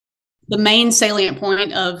the main salient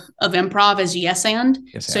point of improv is yes and.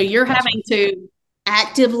 Yes, So and you're awesome. having to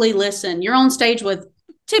actively listen. You're on stage with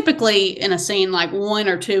typically in a scene like one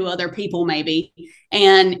or two other people maybe,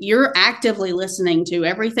 and you're actively listening to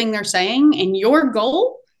everything they're saying, and your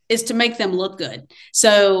goal is to make them look good.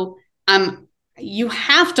 So you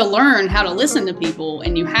have to learn how to listen to people,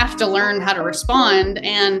 and you have to learn how to respond.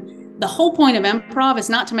 And the whole point of improv is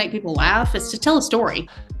not to make people laugh, it's to tell a story.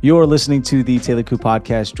 You're listening to the Taylor Coup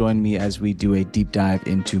podcast. Join me as we do a deep dive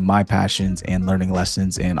into my passions and learning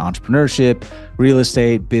lessons in entrepreneurship, real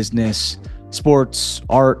estate, business, sports,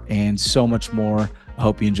 art, and so much more. I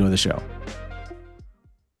hope you enjoy the show.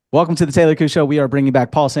 Welcome to the Taylor Coup Show. We are bringing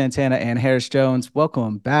back Paul Santana and Harris Jones.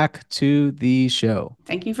 Welcome back to the show.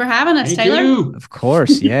 Thank you for having us, Thank Taylor. you. Of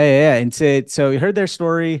course. Yeah. And so you heard their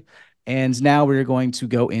story. And now we're going to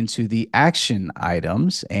go into the action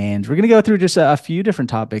items. And we're going to go through just a few different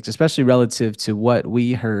topics, especially relative to what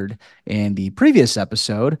we heard in the previous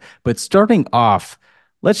episode. But starting off,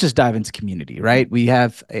 let's just dive into community, right?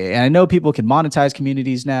 And I know people can monetize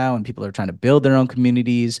communities now, and people are trying to build their own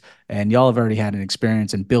communities. And y'all have already had an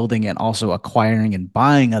experience in building and also acquiring and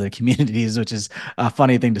buying other communities, which is a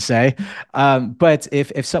funny thing to say. But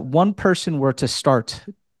if one person were to start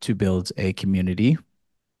to build a community,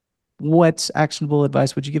 what actionable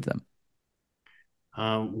advice would you give them?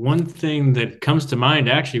 One thing that comes to mind,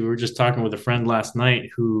 actually, we were just talking with a friend last night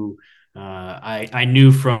who I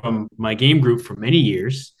knew from my game group for many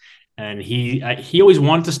years. And he always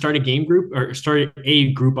wanted to start a game group or start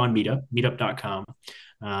a group on meetup.com.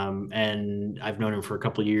 And I've known him for a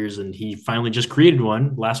couple of years, and he finally just created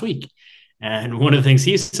one last week. And one of the things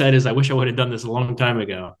he said is, I wish I would have done this a long time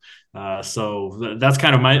ago. So that's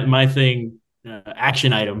kind of my thing,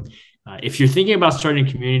 action item. If you're thinking about starting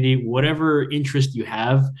a community, whatever interest you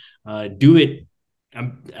have, do it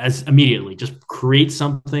as immediately. Just create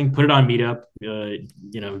something, put it on Meetup.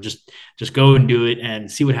 Just go and do it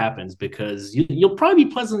and see what happens, because you'll probably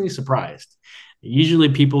be pleasantly surprised. Usually,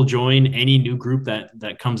 people join any new group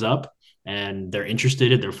that comes up, and they're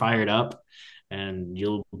interested, they're fired up, and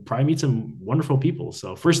you'll probably meet some wonderful people.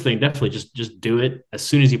 So first thing, definitely just do it as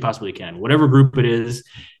soon as you possibly can, whatever group it is.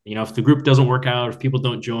 If the group doesn't work out, if people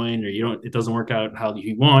don't join, or it doesn't work out how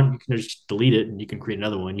you want, you can just delete it and you can create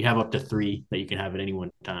another one. You have up to 3 that you can have at any one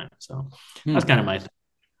time. So that's kind of my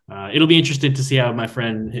thing. It'll be interesting to see how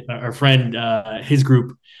our friend, his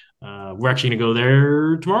group, we're actually going to go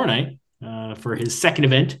there tomorrow night for his second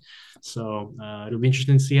event. So it'll be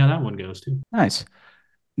interesting to see how that one goes too. Nice.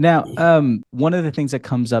 Now, one of the things that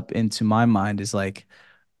comes up into my mind is like,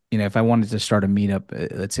 if I wanted to start a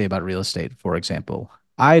meetup, let's say about real estate, for example,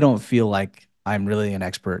 I don't feel like I'm really an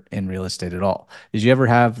expert in real estate at all. Did you ever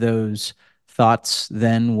have those thoughts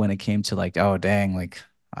then when it came to like, oh, dang, like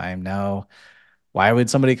I'm now, why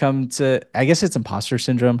would somebody come to, I guess it's imposter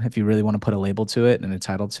syndrome, if you really want to put a label to it and a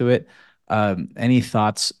title to it. Any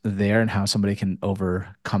thoughts there and how somebody can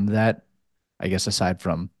overcome that? I guess aside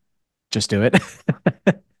from just do it.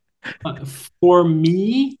 Uh, for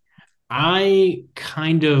me, I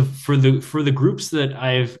kind of for the groups that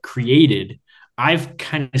I've created, I've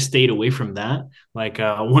kind of stayed away from that. Like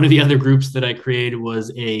one of the other groups that I created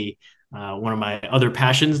was a one of my other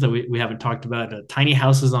passions that we haven't talked about, tiny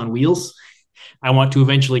houses on wheels. I want to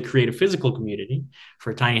eventually create a physical community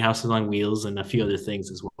for tiny houses on wheels and a few other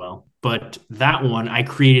things as well. But that one I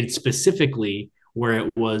created specifically where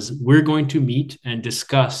it was, we're going to meet and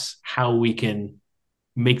discuss how we can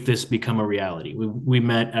make this become a reality. We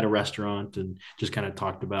met at a restaurant and just kind of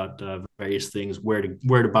talked about various things, where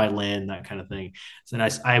to buy land, that kind of thing. And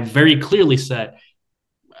I very clearly said,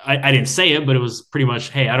 I didn't say it, but it was pretty much,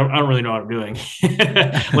 hey, I don't really know what I'm doing.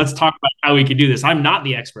 Let's talk about how we can do this. I'm not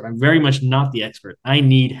the expert. I'm very much not the expert. I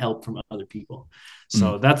need help from other people. Mm.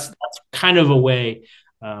 So that's kind of a way.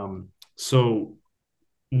 So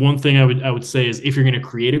one thing I would say is, if you're going to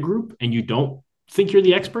create a group and you don't think you're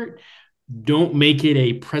the expert, don't make it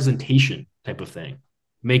a presentation type of thing.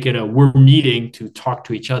 Make it a, we're meeting to talk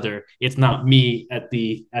to each other. It's not me at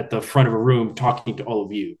the front of a room talking to all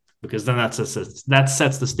of you, because then that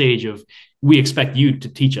sets the stage of, we expect you to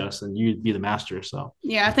teach us and you be the master. So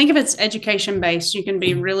Yeah, I think if it's education based, you can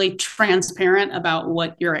be really transparent about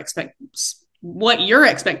what your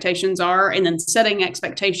expectations are, and then setting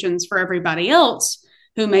expectations for everybody else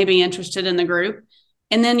who may be interested in the group.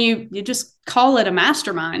 And then you just call it a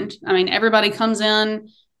mastermind. I mean, everybody comes in.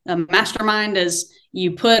 A mastermind is,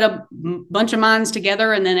 you put a bunch of minds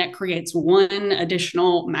together, and then it creates one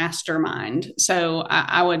additional mastermind. So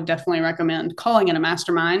I would definitely recommend calling it a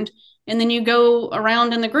mastermind. And then you go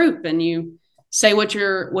around in the group and you say what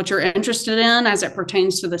you're interested in as it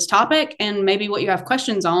pertains to this topic, and maybe what you have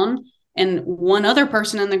questions on. And one other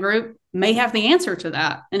person in the group may have the answer to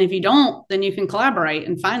that. And if you don't, then you can collaborate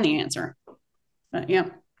and find the answer. But yeah.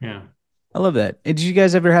 Yeah. I love that. And did you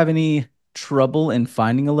guys ever have any trouble in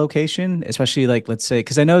finding a location, especially like let's say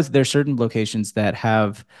because I know there's certain locations that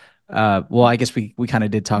have well, I guess we kind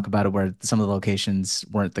of did talk about it where some of the locations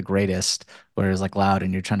weren't the greatest, where it's like loud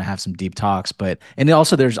and you're trying to have some deep talks, but and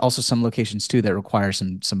also there's also some locations too that require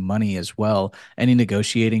some money as well. Any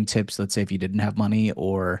negotiating tips, let's say if you didn't have money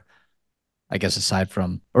or I guess aside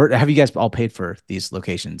from or have you guys all paid for these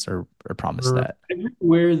locations or promised For that?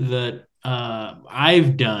 everywhere that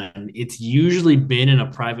I've done, it's usually been in a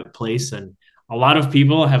private place, and a lot of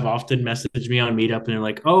people have often messaged me on Meetup, and they're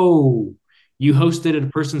like, "Oh, you hosted at a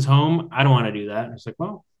person's home? I don't want to do that." And it's like,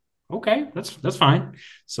 well, okay, that's fine.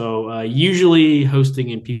 So usually hosting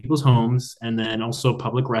in people's homes, and then also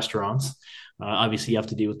public restaurants. Obviously, you have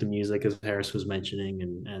to deal with the music, as Harris was mentioning,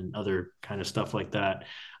 and other kind of stuff like that.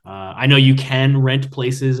 I know you can rent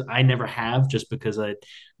places. I never have, just because uh,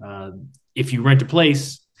 if you rent a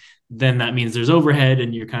place, then that means there's overhead,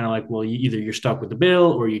 and you're kind of like, well, either you're stuck with the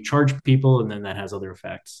bill or you charge people, and then that has other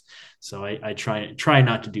effects. So I try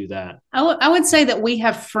not to do that. I would say that we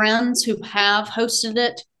have friends who have hosted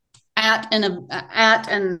it at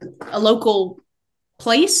a local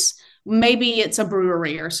place. Maybe it's a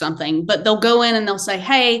brewery or something, but they'll go in and they'll say,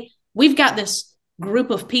 "Hey, we've got this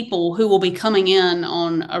group of people who will be coming in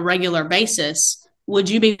on a regular basis. Would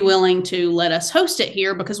you be willing to let us host it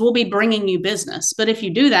here? Because we'll be bringing you business. But if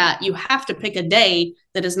you do that, you have to pick a day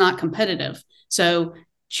that is not competitive. So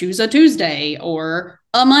choose a Tuesday or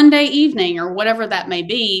a Monday evening or whatever that may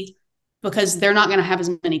be, because they're not going to have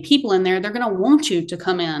as many people in there. They're going to want you to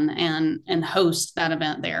come in and host that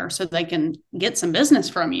event there so they can get some business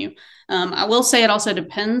from you. I will say it also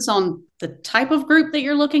depends on the type of group that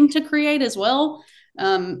you're looking to create as well.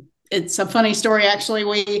 It's a funny story, actually.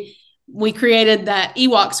 We created that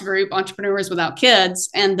Ewoks group, Entrepreneurs Without Kids,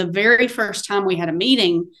 and the very first time we had a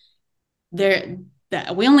meeting, there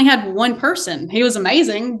that we only had one person. He was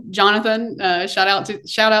amazing, Jonathan. Shout out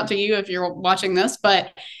to you if you're watching this.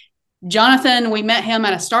 But Jonathan, we met him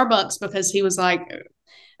at a Starbucks because he was like,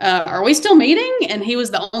 "Are we still meeting?" And he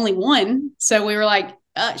was the only one, so we were like,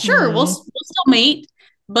 "Sure, we'll still meet."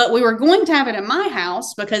 But we were going to have it at my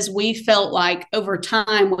house because we felt like over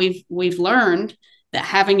time we've learned that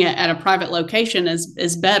having it at a private location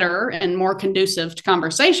is better and more conducive to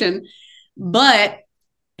conversation. But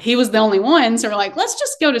he was the only one, so we're like, let's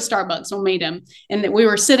just go to Starbucks. We'll meet him. And we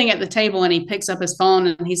were sitting at the table, and he picks up his phone,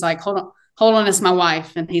 and he's like, hold on, it's my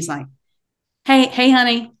wife. And he's like, hey,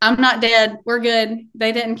 honey, I'm not dead. We're good.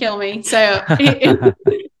 They didn't kill me. So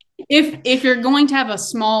if you're going to have a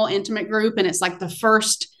small intimate group and it's like the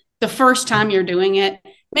first time you're doing it,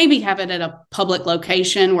 maybe have it at a public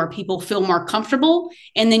location where people feel more comfortable,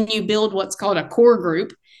 and then you build what's called a core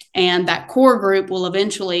group, and that core group will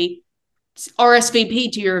eventually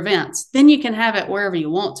RSVP to your events. Then you can have it wherever you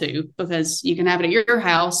want to, because you can have it at your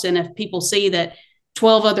house, and if people see that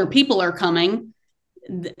 12 other people are coming,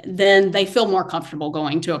 then they feel more comfortable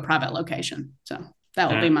going to a private location. So that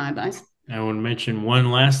would be my advice. I want to mention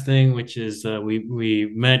one last thing, which is we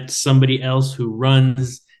met somebody else who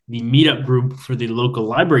runs the meetup group for the local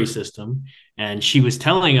library system, and she was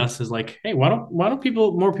telling us is like, hey, why don't more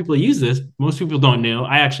people use this? Most people don't know.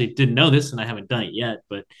 I actually didn't know this, and I haven't done it yet,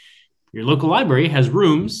 but your local library has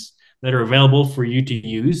rooms that are available for you to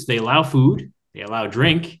use. They allow food, they allow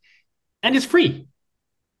drink, and it's free.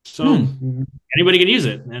 So anybody can use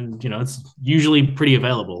it, and it's usually pretty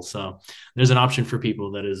available. So there's an option for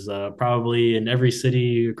people that is probably in every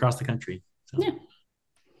city across the country. So. Yeah,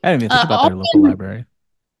 I didn't even think about their local library.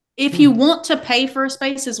 If you want to pay for a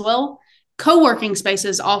space as well, co-working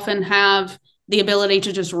spaces often have the ability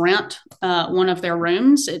to just rent one of their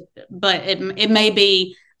rooms, but it may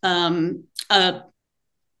be a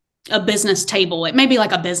business table. It may be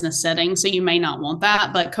like a business setting, so you may not want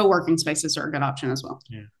that, but co-working spaces are a good option as well.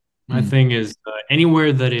 Yeah. My thing is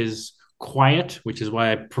anywhere that is quiet, which is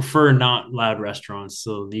why I prefer not loud restaurants,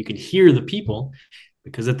 so you can hear the people,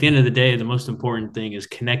 because at the end of the day, the most important thing is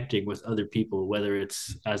connecting with other people, whether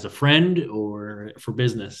it's as a friend or for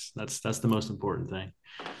business. That's the most important thing.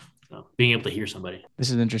 So being able to hear somebody. This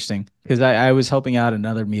is interesting because I was helping out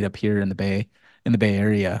another meetup here in the Bay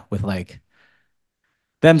Area with like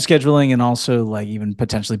them scheduling and also like even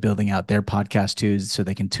potentially building out their podcast too, so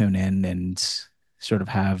they can tune in and sort of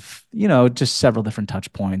have, just several different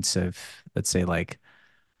touch points of, let's say, like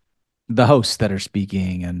the hosts that are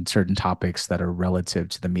speaking and certain topics that are relative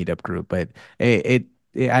to the meetup group. But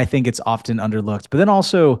I think it's often underlooked. But then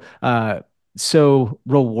also, so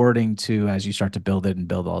rewarding too as you start to build it and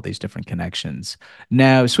build all these different connections.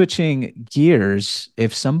 Now, switching gears,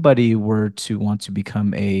 if somebody were to want to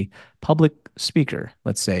become a public speaker,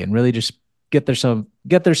 let's say, and really just get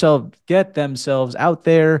themselves out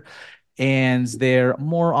there, and they're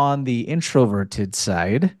more on the introverted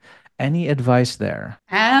side, any advice there?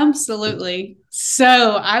 Absolutely.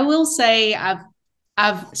 So I will say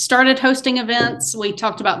I've started hosting events. We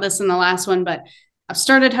talked about this in the last one, but I've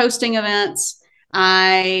started hosting events.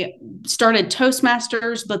 I started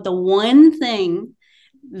Toastmasters, but the one thing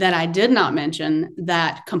that I did not mention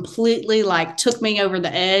that completely like took me over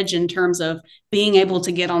the edge in terms of being able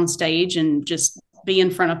to get on stage and just be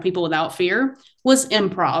in front of people without fear was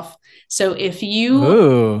improv. So if you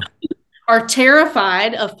Ooh. are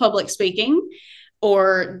terrified of public speaking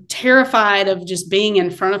or terrified of just being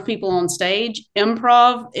in front of people on stage,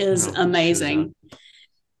 improv is amazing.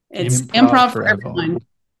 It's Improv improv for for everyone. everyone.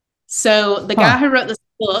 So the guy Huh. who wrote this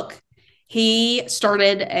book, he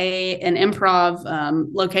started an improv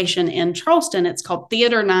location in Charleston. It's called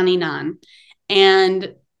Theater 99,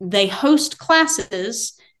 and they host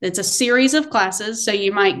classes. It's a series of classes. So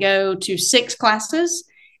you might go to 6 classes,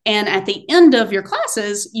 and at the end of your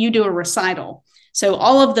classes, you do a recital. So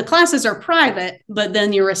all of the classes are private, but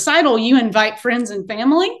then your recital, you invite friends and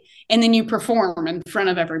family, and then you perform in front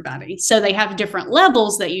of everybody. So they have different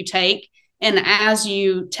levels that you take, and as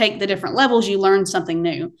you take the different levels, you learn something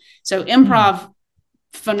new. So Hmm. improv,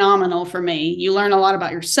 phenomenal for me. You learn a lot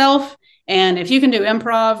about yourself. And if you can do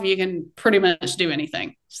improv, you can pretty much do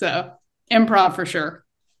anything. So improv for sure.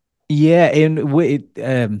 Yeah, and wait,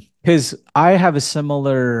 because I have a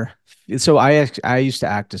similar. So I used to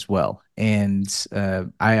act as well, and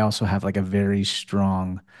I also have like a very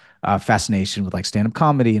strong fascination with like stand-up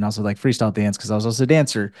comedy and also like freestyle dance because I was also a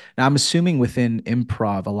dancer. Now I'm assuming within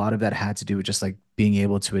improv, a lot of that had to do with just like being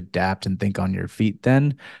able to adapt and think on your feet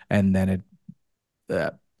then, and then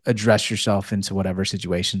uh, address yourself into whatever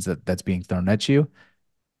situations that's being thrown at you.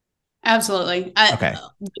 Absolutely. Okay.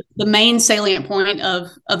 The main salient point of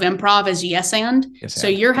improv is yes and. Yes, So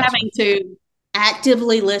and you're gotcha. having to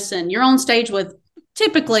actively listen. You're on stage with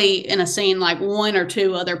typically in a scene like one or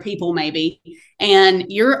two other people maybe, and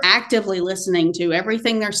you're actively listening to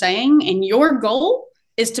everything they're saying, and your goal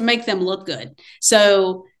is to make them look good.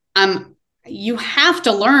 So you have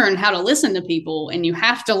to learn how to listen to people, and you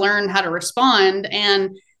have to learn how to respond.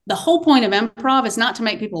 And the whole point of improv is not to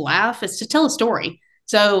make people laugh; it's to tell a story.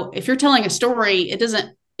 So if you're telling a story, it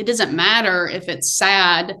doesn't matter if it's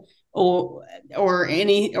sad or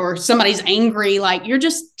or somebody's angry. Like you're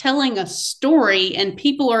just telling a story, and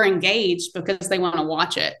people are engaged because they want to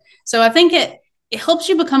watch it. So I think it helps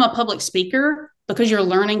you become a public speaker because you're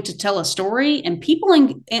learning to tell a story, and people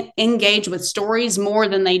engage with stories more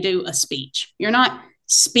than they do a speech. You're not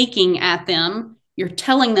speaking at them; you're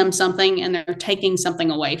telling them something, and they're taking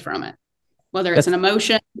something away from it, whether it's an That's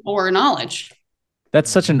emotion or knowledge. That's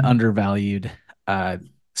such an undervalued uh,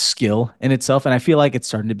 skill in itself, and I feel like it's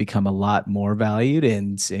starting to become a lot more valued,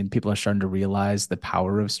 and people are starting to realize the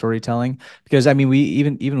power of storytelling. Because I mean, we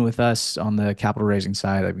even with us on the capital raising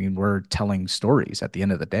side, I mean, we're telling stories at the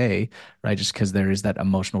end of the day, right? Just because there is that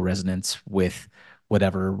emotional resonance with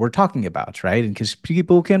whatever we're talking about, right? And because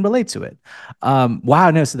people can relate to it.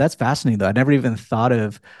 Wow, no, so that's fascinating though. I never even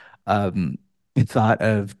um, thought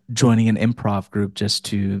of joining an improv group just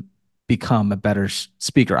to become a better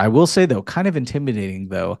speaker. I will say though, kind of intimidating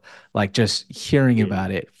though, like just hearing Yeah.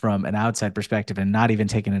 about it from an outside perspective and not even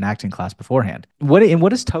taking an acting class beforehand. What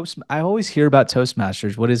is Toast? I always hear about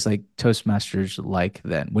Toastmasters. What is like Toastmasters like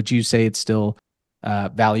then? Would you say it's still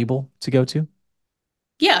valuable to go to?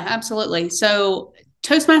 Yeah, absolutely. So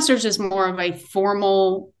Toastmasters is more of a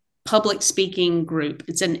formal public speaking group.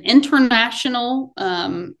 It's an international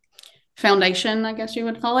foundation, I guess you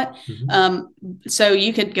would call it. Mhm. Um, so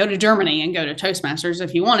you could go to Germany and go to Toastmasters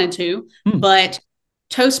if you wanted to, Hmm. but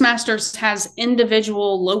Toastmasters has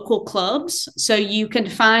individual local clubs. So you can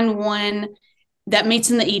find one that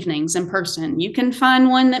meets in the evenings in person. You can find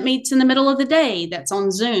one that meets in the middle of the day that's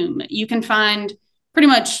on Zoom. You can find pretty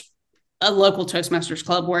much a local Toastmasters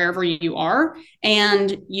club wherever you are.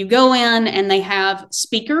 And you go in, and they have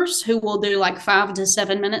speakers who will do like 5 to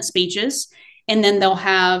 7 minute speeches. And then they'll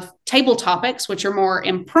have table topics, which are more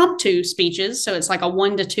impromptu speeches. So it's like a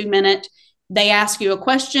 1 to 2 minute. They ask you a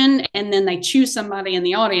question, and then they choose somebody in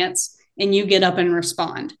the audience, and you get up and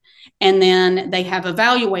respond. And then they have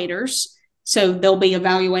evaluators, so they'll be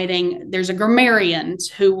evaluating. There's a grammarian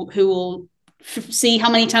who will see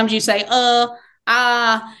how many times you say ah.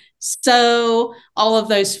 so, all of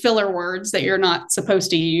those filler words that you're not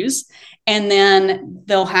supposed to use. And then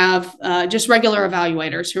they'll have just regular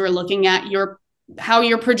evaluators who are looking at how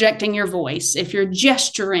you're projecting your voice, if you're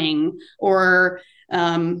gesturing, or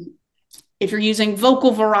if you're using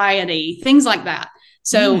vocal variety, things like that.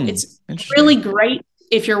 So it's really great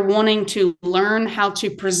if you're wanting to learn how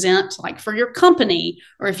to present, like for your company,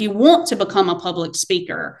 or if you want to become a public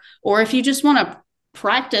speaker, or if you just want to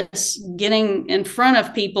practice getting in front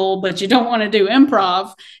of people, but you don't want to do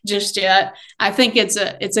improv just yet. I think it's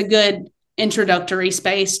a good introductory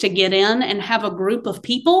space to get in and have a group of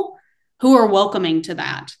people who are welcoming to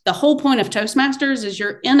that. The whole point of Toastmasters is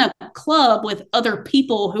you're in a club with other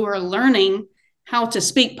people who are learning how to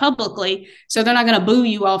speak publicly. So they're not going to boo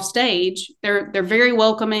you off stage. They're very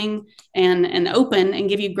welcoming and open and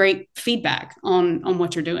give you great feedback on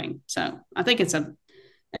what you're doing. So I think it's an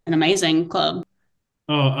amazing club.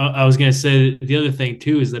 Oh, I was going to say the other thing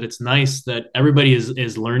too is that it's nice that everybody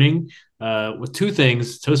is learning with two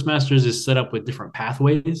things. Toastmasters is set up with different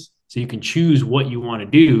pathways, so you can choose what you want to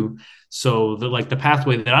do. So the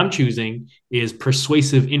pathway that I'm choosing is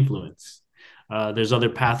persuasive influence. There's other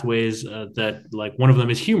pathways that, like, one of them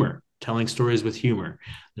is humor, telling stories with humor.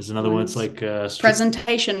 There's another one. It's like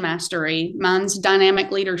presentation mastery. Mine's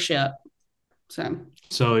dynamic leadership.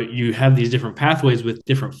 So you have these different pathways with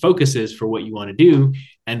different focuses for what you want to do,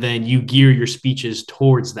 and then you gear your speeches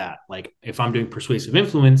towards that. Like if I'm doing persuasive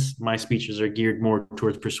influence, my speeches are geared more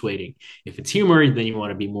towards persuading. If it's humor, then you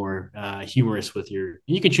want to be more humorous with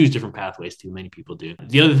you can choose different pathways too. Many people do.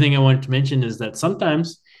 The other thing I wanted to mention is that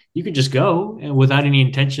sometimes you could just go and without any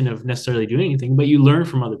intention of necessarily doing anything, but you learn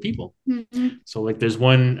from other people. Mm-hmm. So like there's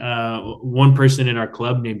one person in our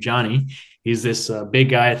club named Johnny. He's this big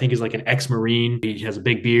guy. I think he's like an ex-Marine. He has a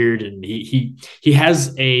big beard, and he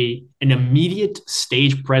has an immediate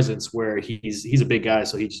stage presence where he's a big guy.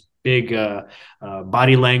 So he's big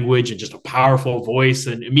body language and just a powerful voice.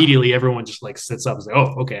 And immediately everyone just like sits up and says,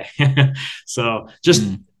 "Oh, okay." So just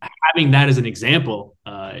having that as an example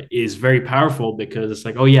is very powerful, because it's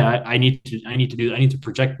like, oh yeah, I need to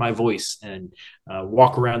project my voice and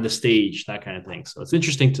walk around the stage, that kind of thing. So it's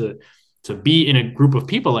interesting to be in a group of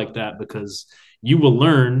people like that, because you will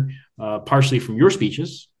learn partially from your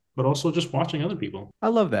speeches, but also just watching other people. I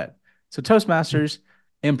love that. So Toastmasters,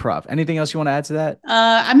 improv. Anything else you want to add to that?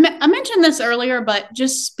 I mentioned this earlier, but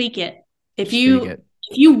just speak it. If you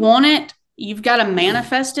want it, you've got to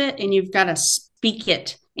manifest it, and you've got to speak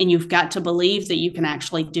it, and you've got to believe that you can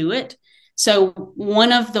actually do it. So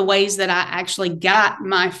one of the ways that I actually got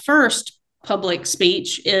my first public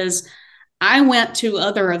speech is I went to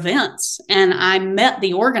other events and I met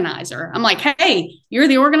the organizer. I'm like, "Hey, you're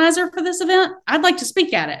the organizer for this event? I'd like to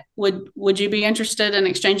speak at it. Would you be interested in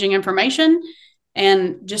exchanging information?"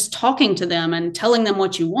 And just talking to them and telling them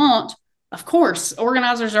what you want. Of course,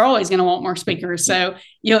 organizers are always going to want more speakers. So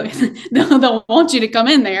they'll want you to come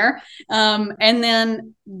in there. And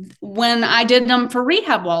then when I did them for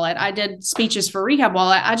Rehab Wallet, I did speeches for Rehab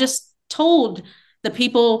Wallet. I just told the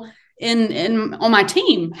people on my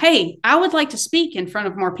team, "Hey, I would like to speak in front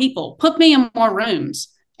of more people. Put me in more rooms,"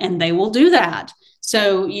 and they will do that.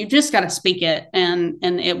 So you just got to speak it, and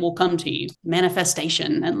it will come to you.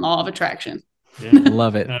 Manifestation and law of attraction. Yeah.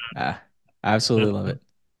 Love it. Absolutely love it.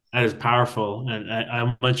 That is powerful. And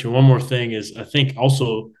I'll mention one more thing is I think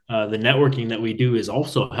also the networking that we do is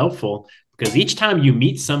also helpful, because each time you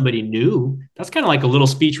meet somebody new, that's kind of like a little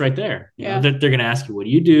speech right there. You know, they're going to ask you, "What do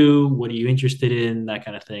you do? What are you interested in?" That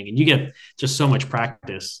kind of thing. And you get just so much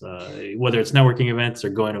practice, whether it's networking events or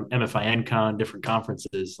going to MFIN Con, different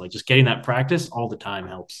conferences, like just getting that practice all the time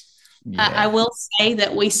helps. Yeah. I will say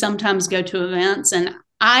that we sometimes go to events and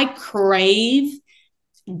I crave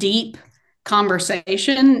deep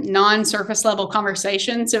conversation, non-surface level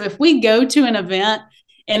conversation. So if we go to an event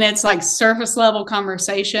and it's like surface level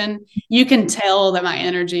conversation, you can tell that my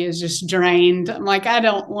energy is just drained. I'm like, I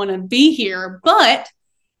don't want to be here, but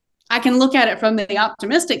I can look at it from the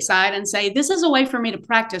optimistic side and say, this is a way for me to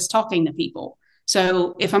practice talking to people.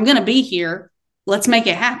 So if I'm going to be here, let's make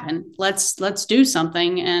it happen. Let's do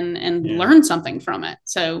something and learn something from it.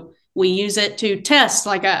 So we use it to test,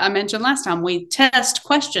 like I mentioned last time, we test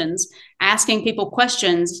questions, asking people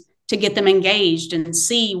questions to get them engaged and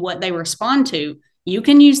see what they respond to. You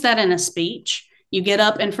can use that in a speech. You get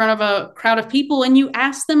up in front of a crowd of people and you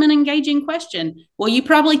ask them an engaging question. Well, you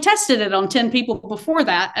probably tested it on 10 people before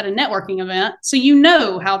that at a networking event, so you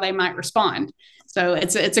know how they might respond. So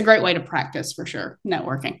it's a great way to practice for sure,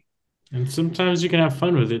 networking. And sometimes you can have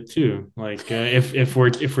fun with it too. Like if we're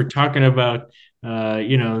talking about,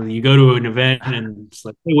 you go to an event and it's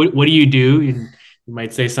like, "Hey, what do you do?" And You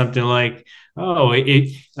might say something like, "Oh,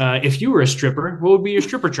 if you were a stripper, what would be your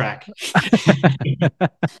stripper track?"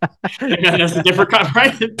 That's a different,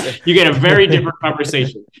 right? You get a very different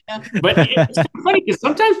conversation. Yeah. But it's kind of funny because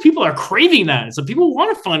sometimes people are craving that. So people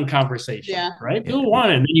want a fun conversation, Yeah. right? Yeah. People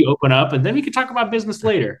want it, and then you open up, and then we can talk about business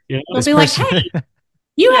later. You know? They'll This be like, person. "Hey,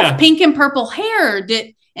 you Yeah. have pink and purple hair."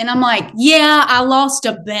 And I'm like, "Yeah, I lost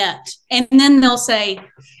a bet." And then they'll say,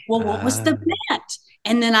 "Well, what was the bet?"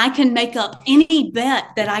 And then I can make up any bet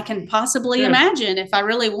that I can possibly imagine. If I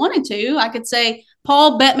really wanted to, I could say,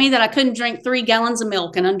 "Paul bet me that I couldn't drink 3 gallons of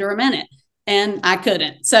milk in under a minute." And I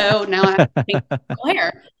couldn't. So now I have pink and purple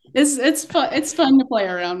hair. It's fun. It's fun to play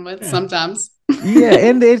around with sometimes. Yeah,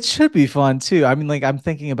 and it should be fun too. I mean, like I'm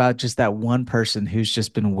thinking about just that one person who's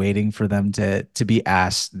just been waiting for them to be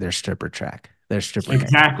asked their stripper track, their stripper name.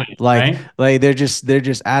 Exactly. Like, Right. they're just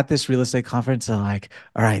at this real estate conference and like,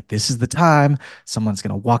 all right, this is the time. Someone's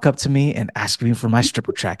gonna walk up to me and ask me for my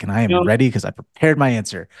stripper track, and I am You know, ready because I prepared my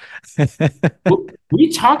answer.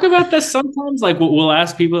 we talk about this sometimes. Like we'll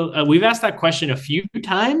ask people. We've asked that question a few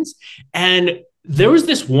times, and there was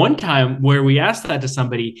this one time where we asked that to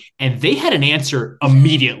somebody, and they had an answer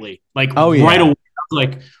immediately, like Oh right yeah. away.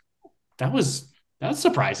 Like that's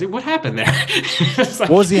surprising. What happened there? It's What like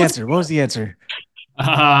was the what's answer? What was the answer?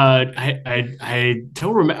 I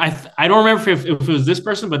don't remember. I don't remember if it was this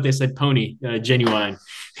person, but they said pony, genuine.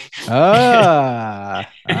 I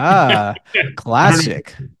don't know.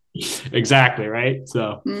 Classic. Exactly, right?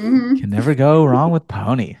 So Mm-hmm. Can never go wrong with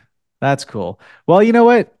pony. That's cool. Well, you know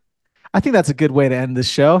what? I think that's a good way to end this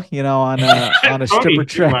show, on a stripper pony, genuine.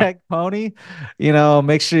 track pony.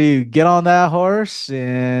 Make sure you get on that horse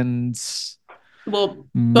and Well,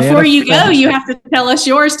 before you go, manifest. you have to tell us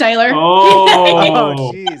yours, Taylor. Oh,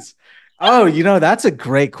 Oh, jeez. Oh, that's a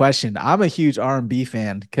great question. I'm a huge R&B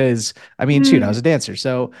fan because I mean, shoot, I was a dancer.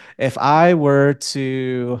 So if I were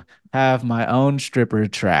to have my own stripper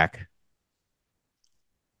track,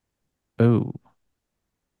 oh,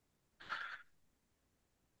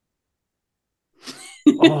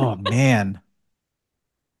 oh man,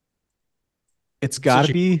 it's got to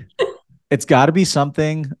such a be it's got to be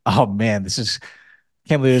something. Oh man, this is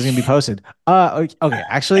can't believe it's gonna be posted. Okay,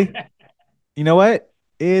 actually, you know what?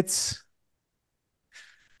 It's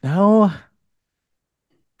no.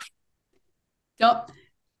 Don't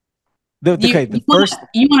Okay, the you want first. to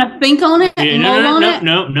think on it, yeah, mull on it?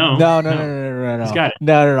 No, no, no, no. no, no, no, He's no, got it.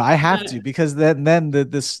 no, no, no. I have to because then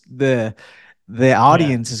the Yeah.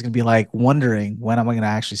 audience is gonna be like wondering when am I gonna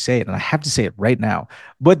actually say it, and I have to say it right now.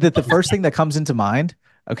 But the first thing that comes into mind,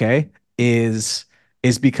 okay, is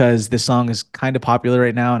because this song is kind of popular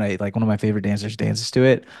right now, and I like one of my favorite dancers dances to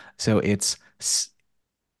it. So it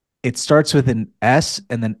starts with an S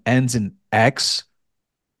and then ends in X.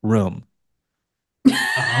 Room.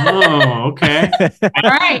 Oh, okay. I, All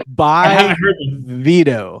right. I By haven't heard them.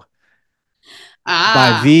 Veto. By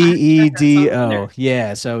Ah, I haven't heard that song VEDO. either.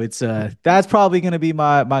 Yeah, so it's that's probably gonna be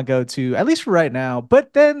my go-to, at least for right now.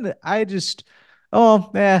 But then I just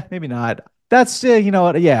maybe not. That's you know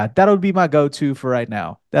what, yeah, that'll be my go-to for right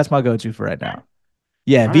now. That's my go-to for right now.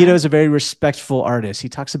 Yeah, All Vito right. is a very respectful artist. He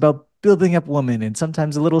talks about building up women in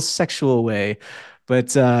sometimes a little sexual way.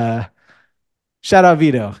 But shout out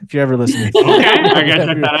Vito if you're ever listening. Okay. I gotta if check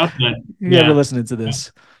you're, that out then. if you're ever Yeah. listening to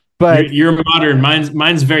this. But You're modern.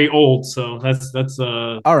 Mine's very old. So that's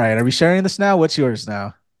all right, are we sharing this now? What's yours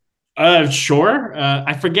now? sure.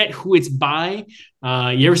 I forget who it's by.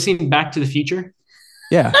 You ever seen Back to the Future?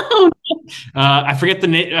 Yeah. Oh, I forget the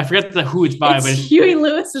name. I forget the who it's by, it's but it's Huey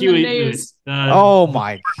Lewis in the Huey news. Lewis. Oh The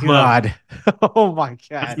my Power of Love. God. Oh my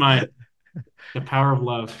That's God. mine. The Power of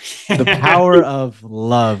Love. The power of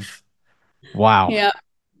love. Wow. Yeah,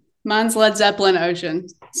 mine's Led Zeppelin Ocean.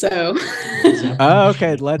 So, Oh,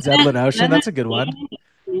 okay. Led Zeppelin Ocean. That's a good one.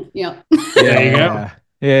 yeah. There you go. Yeah.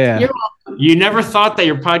 Yeah. You're welcome. You never thought that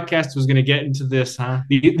your podcast was going to get into this, huh?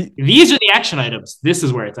 These are the action items. This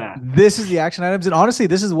is where it's at. This is the action items. And honestly,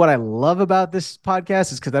 this is what I love about this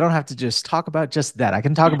podcast is because I don't have to just talk about just that. I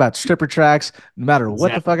can talk about stripper tracks no matter what the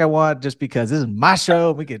Exactly. fuck I want, just because this is my show.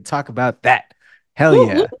 And we can talk about that. Hell Woo,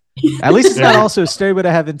 yeah. woo. At least it's not There. also Stairway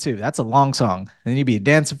to Heaven too. That's a long song. And you'd be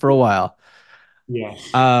dancing for a while. Yes.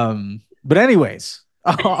 But anyways,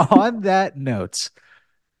 on that note,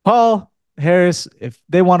 Paul Harris, if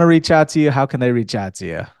they want to reach out to you, how can they reach out to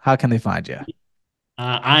you? How can they find you?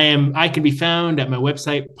 I can be found at my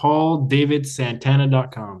website,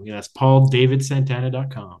 pauldavidsantana.com. Yeah, that's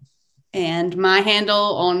pauldavidsantana.com. And my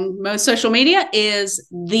handle on most social media is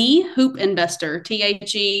the Hoop Investor,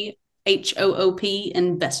 TheHoop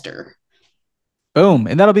Investor. Boom.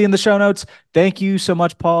 And that'll be in the show notes. Thank you so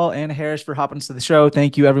much, Paul and Harris, for hopping into the show.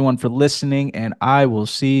 Thank you, everyone, for listening. And I will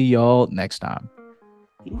see y'all next time.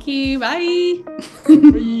 Thank you. Bye.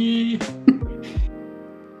 Bye.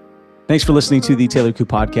 Thanks for listening to the Taylor Coup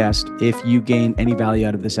podcast. If you gain any value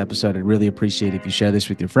out of this episode, I'd really appreciate it if you share this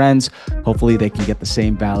with your friends. Hopefully they can get the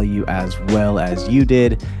same value as well as you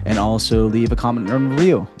did. And also leave a comment and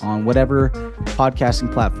review on whatever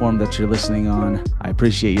podcasting platform that you're listening on. I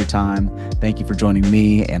appreciate your time. Thank you for joining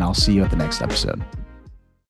me, and I'll see you at the next episode.